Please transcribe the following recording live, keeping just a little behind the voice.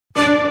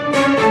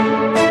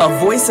a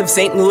Voice of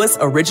St. Louis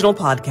original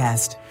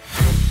podcast.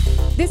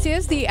 This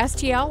is the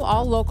STL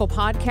All Local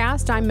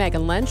podcast. I'm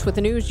Megan Lynch with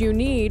the news you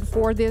need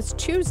for this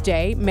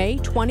Tuesday, May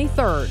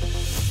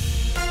 23rd.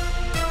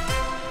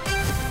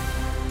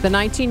 The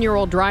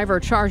 19-year-old driver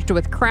charged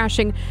with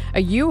crashing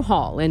a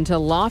U-Haul into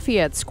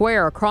Lafayette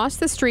Square across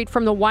the street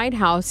from the White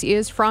House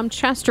is from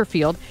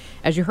Chesterfield.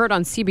 As you heard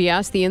on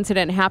CBS, the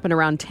incident happened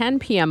around 10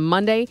 p.m.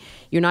 Monday.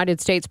 United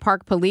States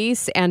Park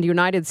Police and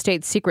United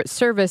States Secret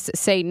Service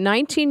say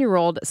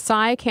 19-year-old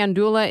Sai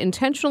Kandula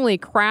intentionally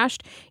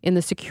crashed in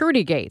the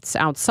security gates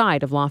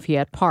outside of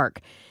Lafayette Park.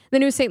 The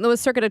new St. Louis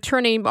Circuit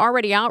Attorney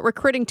already out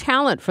recruiting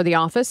talent for the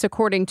office,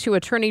 according to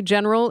Attorney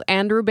General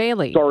Andrew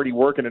Bailey. He's already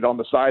working it on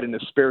the side in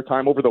his spare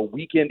time over the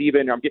weekend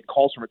even. I'm getting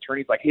calls from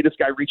attorneys like, hey, this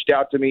guy reached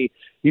out to me.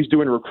 He's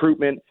doing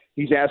recruitment.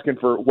 He's asking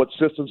for what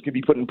systems can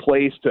be put in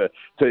place to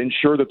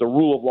ensure that the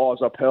rule of law is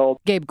upheld.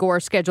 Gabe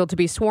Gore scheduled to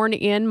be sworn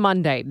in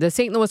Monday. The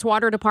St. Louis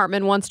Water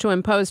Department wants to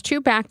impose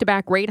 2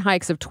 back-to-back rate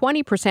hikes of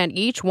 20%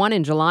 each, one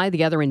in July,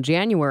 the other in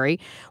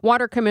January.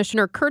 Water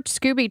Commissioner Kurt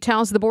Scooby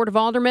tells the Board of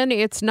Aldermen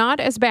it's not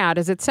as bad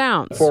as it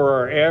sounds. For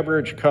our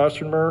average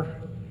customer,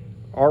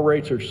 our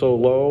rates are so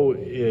low,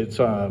 it's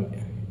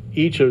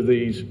each of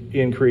these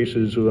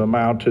increases will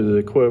amount to the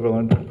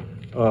equivalent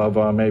of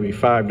maybe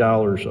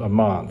 $5 a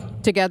month.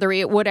 Together,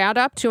 it would add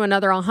up to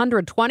another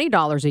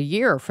 $120 a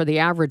year for the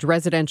average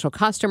residential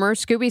customer.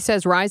 Scooby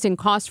says rising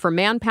costs for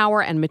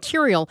manpower and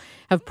material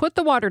have put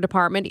the water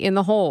department in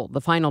the hole.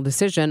 The final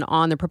decision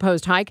on the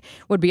proposed hike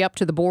would be up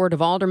to the Board of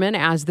Aldermen,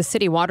 as the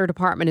city water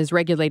department is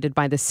regulated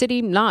by the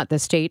city, not the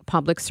State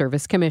Public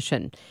Service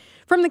Commission.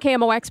 From the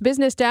KMOX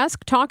Business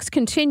Desk, talks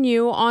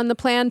continue on the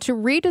plan to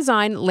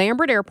redesign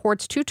Lambert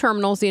Airport's 2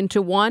 terminals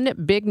into one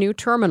big new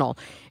terminal.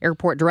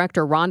 Airport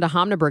Director Rhonda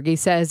Homnebergy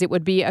says it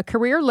would be a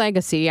career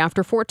legacy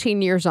after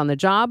 14 years on the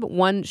job,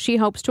 one she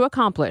hopes to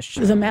accomplish.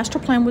 The master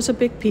plan was a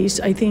big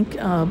piece. I think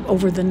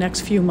over the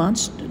next few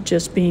months,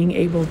 just being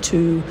able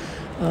to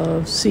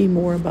see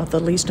more about the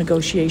lease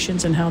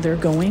negotiations and how they're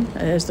going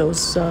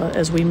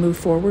as we move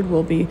forward.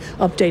 We'll be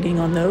updating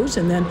on those,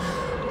 and then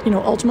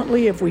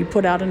ultimately, if we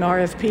put out an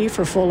RFP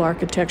for full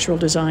architectural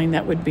design,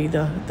 that would be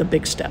the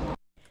big step.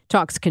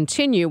 Talks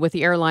continue with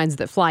the airlines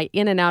that fly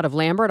in and out of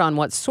Lambert on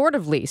what sort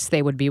of lease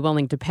they would be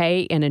willing to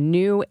pay in a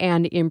new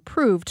and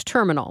improved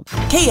terminal.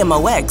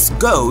 KMOX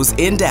goes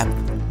in depth.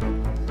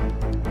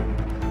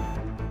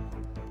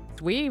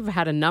 We've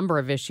had a number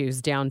of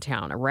issues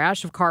downtown. A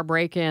rash of car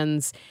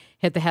break-ins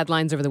hit the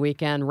headlines over the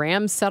weekend.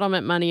 Rams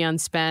settlement money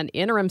unspent.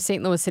 Interim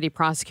St. Louis City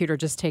prosecutor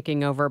just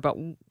taking over. But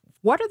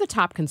what are the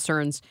top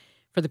concerns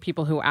for the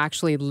people who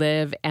actually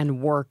live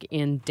and work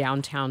in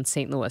downtown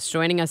St. Louis?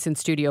 Joining us in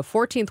studio,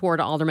 14th Ward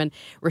Alderman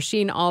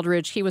Rasheen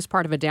Aldridge. He was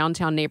part of a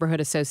Downtown Neighborhood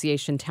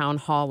Association town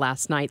hall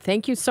last night.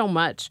 Thank you so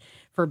much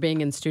for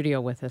being in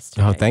studio with us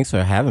today. Oh, thanks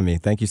for having me.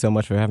 Thank you so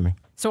much for having me.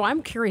 So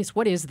I'm curious,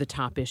 what is the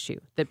top issue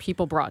that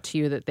people brought to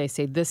you that they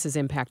say, this is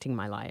impacting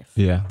my life?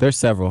 Yeah, there's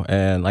several.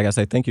 And like I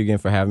say, thank you again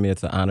for having me.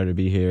 It's an honor to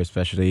be here,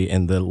 especially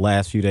in the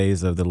last few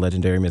days of the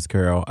legendary Miss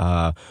Carol.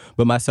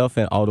 But myself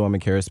and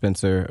Alderwoman Kara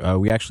Spencer,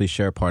 we actually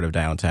share part of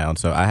downtown.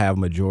 So I have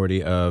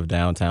majority of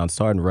downtown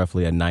starting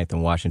roughly at 9th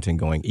and Washington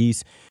going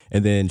east.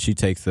 And then she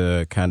takes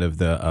or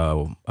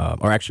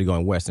actually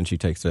going west, and she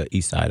takes the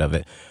east side of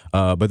it.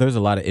 But there's a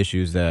lot of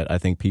issues that I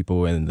think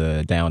people in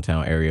the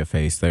downtown area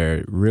face.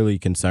 They're really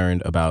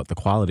concerned about the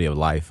quality of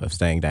life of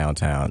staying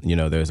downtown.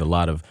 There's a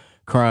lot of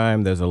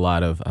crime. There's a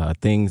lot of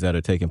things that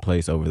are taking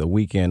place over the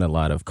weekend, a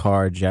lot of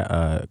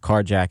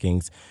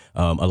carjackings,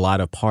 a lot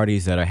of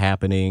parties that are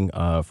happening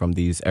from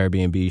these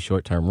Airbnb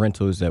short-term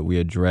rentals that we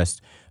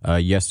addressed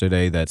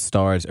yesterday that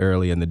starts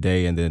early in the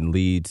day and then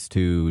leads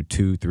to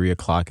 2, 3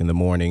 o'clock in the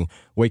morning,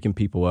 waking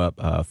people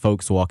up,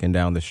 folks walking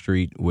down the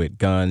street with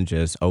guns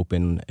just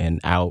open and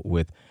out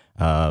with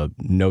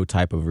no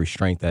type of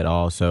restraint at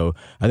all. So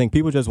I think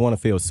people just want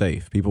to feel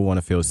safe. People want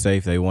to feel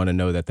safe. They want to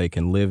know that they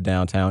can live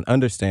downtown,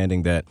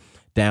 understanding that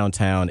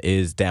downtown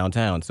is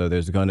downtown. So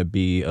there's going to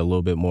be a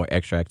little bit more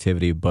extra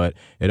activity, but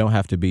it don't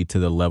have to be to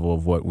the level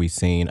of what we've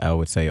seen, I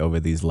would say, over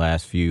these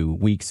last few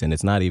weeks. And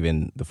it's not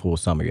even the full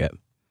summer yet.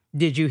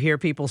 Did you hear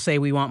people say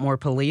we want more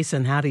police,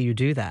 and how do you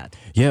do that?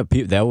 Yeah,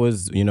 that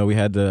was, we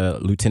had the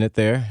lieutenant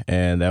there,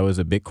 and that was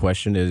a big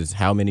question is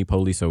how many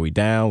police are we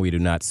down? We do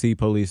not see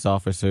police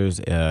officers.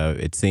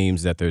 It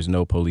seems that there's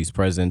no police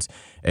presence,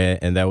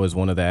 and that was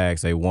one of the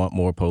asks. They want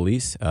more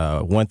police.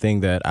 One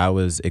thing that I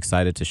was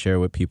excited to share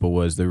with people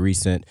was the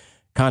recent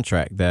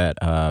contract that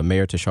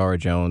Mayor Tashara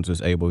Jones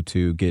was able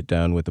to get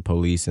done with the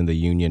police and the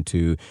union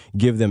to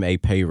give them a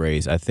pay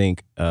raise. I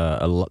think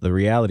the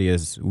reality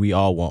is we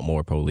all want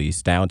more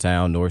police,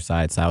 downtown, north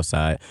side, south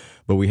side,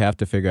 but we have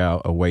to figure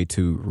out a way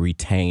to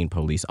retain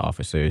police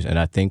officers. And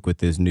I think with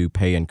this new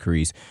pay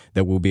increase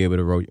that we'll be able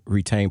to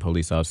retain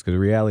police officers, because the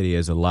reality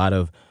is a lot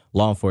of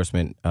law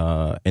enforcement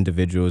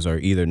individuals are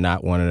either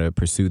not wanting to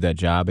pursue that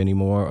job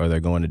anymore, or they're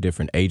going to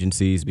different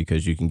agencies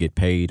because you can get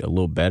paid a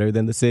little better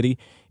than the city,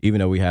 even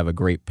though we have a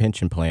great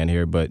pension plan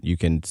here. But you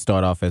can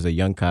start off as a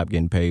young cop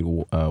getting paid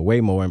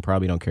way more and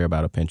probably don't care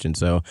about a pension.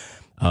 So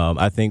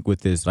I think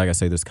with this, like I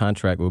say, this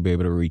contract, we'll be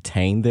able to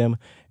retain them,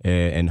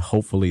 and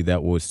hopefully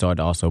that will start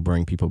to also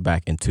bring people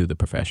back into the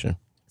profession.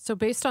 So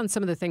based on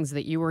some of the things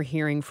that you were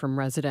hearing from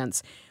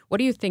residents, what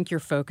do you think your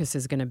focus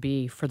is going to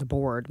be for the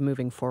board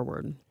moving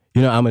forward?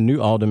 You know, I'm a new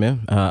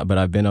alderman, but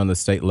I've been on the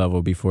state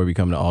level before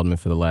becoming an alderman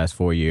for the last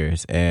 4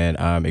 years, and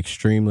I'm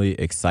extremely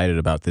excited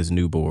about this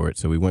new board.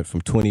 So we went from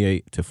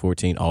 28 to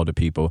 14 alder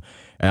people,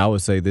 and I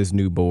would say this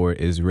new board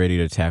is ready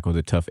to tackle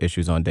the tough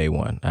issues on day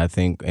one. I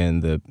think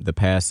in the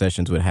past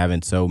sessions with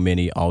having so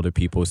many alder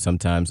people,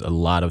 sometimes a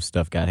lot of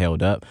stuff got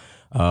held up.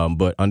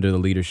 But under the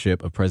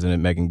leadership of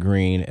President Megan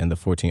Green and the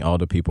 14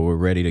 alder people, we're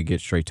ready to get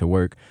straight to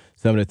work.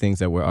 Some of the things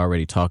that we're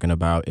already talking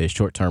about is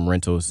short-term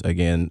rentals.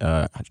 Again,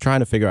 trying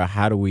to figure out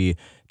how do we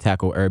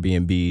tackle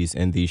Airbnbs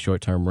and these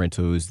short-term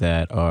rentals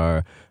that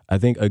are, I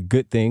think, a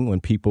good thing when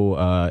people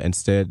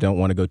instead don't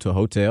want to go to a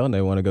hotel and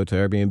they want to go to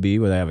Airbnb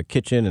where they have a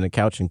kitchen and a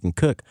couch and can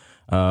cook.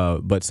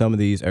 But some of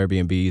these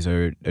Airbnbs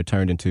are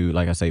turned into,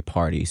 like I say,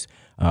 parties.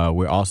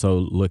 We're also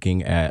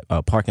looking at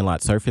parking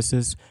lot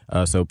surfaces.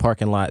 So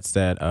parking lots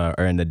that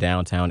are in the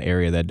downtown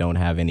area that don't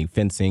have any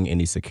fencing,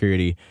 any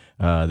security,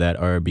 that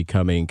are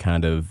becoming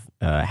kind of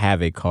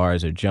havoc.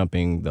 Cars are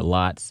jumping the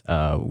lots.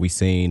 We've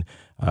seen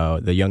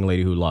the young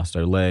lady who lost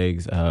her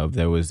legs.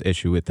 There was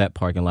issue with that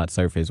parking lot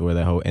surface where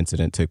the whole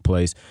incident took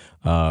place.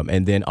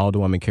 And then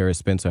Alderwoman Kara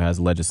Spencer has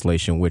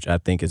legislation, which I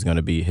think is going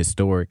to be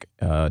historic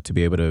to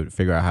be able to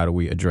figure out how do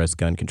we address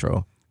gun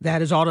control.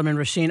 That is Alderman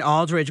Rasheen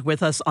Aldridge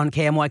with us on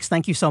KMOX.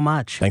 Thank you so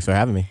much. Thanks for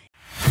having me.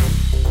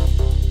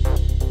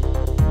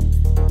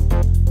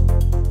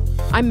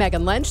 I'm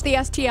Megan Lynch. The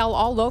STL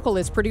All Local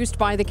is produced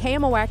by the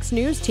KMOX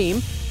News team.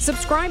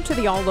 Subscribe to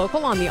the All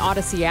Local on the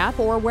Odyssey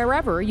app or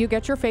wherever you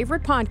get your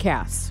favorite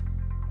podcasts.